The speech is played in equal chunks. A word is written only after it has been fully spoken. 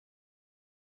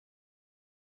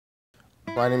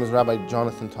My name is Rabbi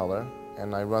Jonathan Tuller,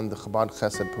 and I run the Chabad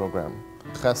Chesed program.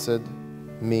 Chesed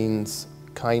means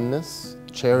kindness,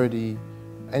 charity,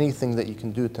 anything that you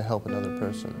can do to help another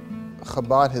person.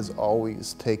 Chabad is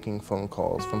always taking phone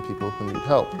calls from people who need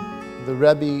help. The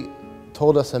Rebbe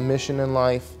told us a mission in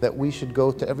life that we should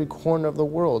go to every corner of the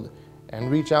world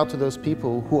and reach out to those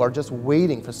people who are just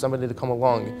waiting for somebody to come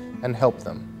along and help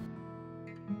them.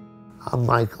 I'm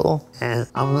Michael, and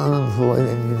I'm an unemployed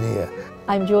engineer.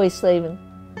 I'm Joyce Levin.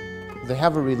 They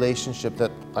have a relationship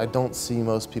that I don't see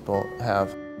most people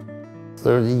have.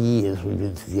 30 years we've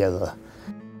been together.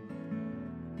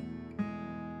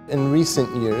 In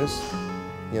recent years,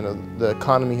 the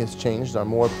economy has changed. There are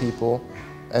more people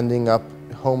ending up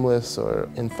homeless or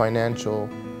in financial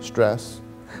stress.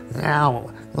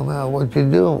 Now, no matter what you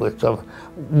do, it's a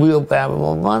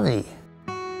wheelbarrow of money.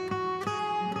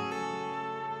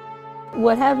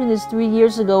 What happened is 3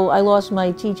 years ago, I lost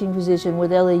my teaching position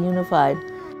with LA Unified.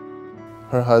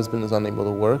 Her husband is unable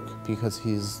to work because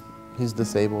he's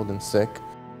disabled and sick.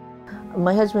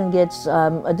 My husband gets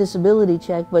a disability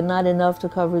check, but not enough to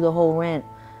cover the whole rent.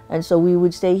 And so we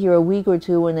would stay here a week or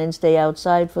two and then stay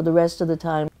outside for the rest of the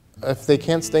time. If they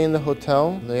can't stay in the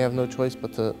hotel, they have no choice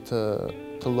but to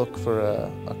look for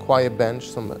a quiet bench,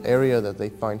 some area that they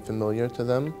find familiar to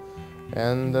them.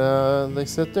 And they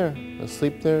sit there, they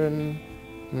sleep there and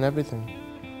everything.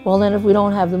 Well, then if we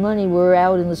don't have the money, we're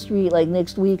out in the street like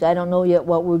next week. I don't know yet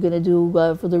what we're going to do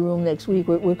for the room next week.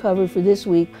 We're covered for this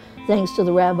week thanks to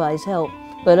the rabbi's help.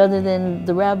 But other than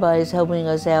the rabbis helping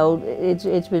us out,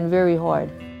 it's been very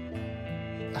hard.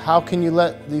 How can you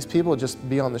let these people just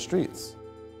be on the streets?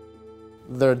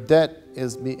 Their debt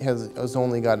has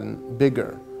only gotten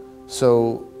bigger.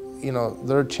 So,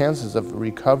 their chances of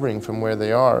recovering from where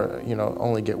they are,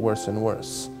 only get worse and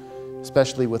worse,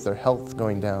 especially with their health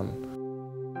going down.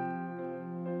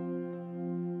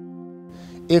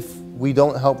 If we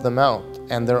don't help them out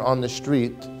and they're on the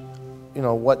street,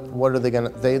 what are they gonna,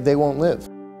 they won't live.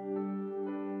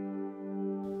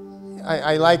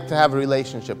 I like to have a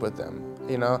relationship with them,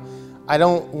 I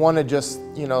don't want to just,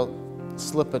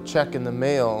 slip a check in the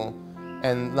mail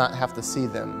and not have to see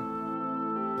them.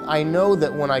 I know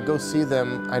that when I go see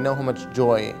them, I know how much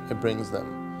joy it brings them.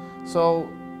 So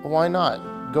why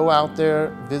not? Go out there,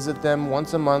 visit them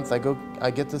once a month,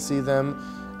 I get to see them.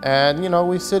 And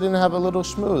we sit and have a little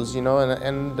schmooze,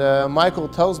 and Michael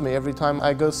tells me every time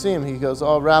I go see him, he goes,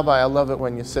 "Oh, Rabbi, I love it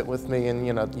when you sit with me and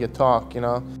you talk,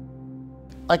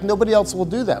 Like nobody else will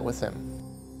do that with him.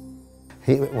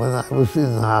 When I was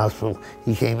in the hospital,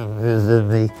 he came and visited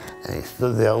me, and he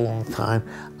stood there a long time.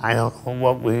 I don't know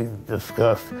what we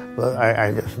discussed, but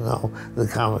I just know the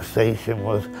conversation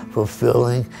was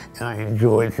fulfilling, and I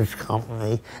enjoyed his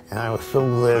company, and I was so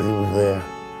glad he was there.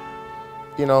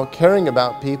 Caring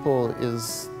about people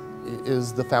is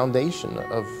the foundation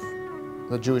of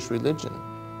the Jewish religion.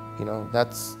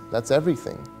 That's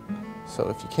everything. So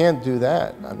if you can't do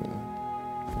that,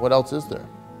 what else is there?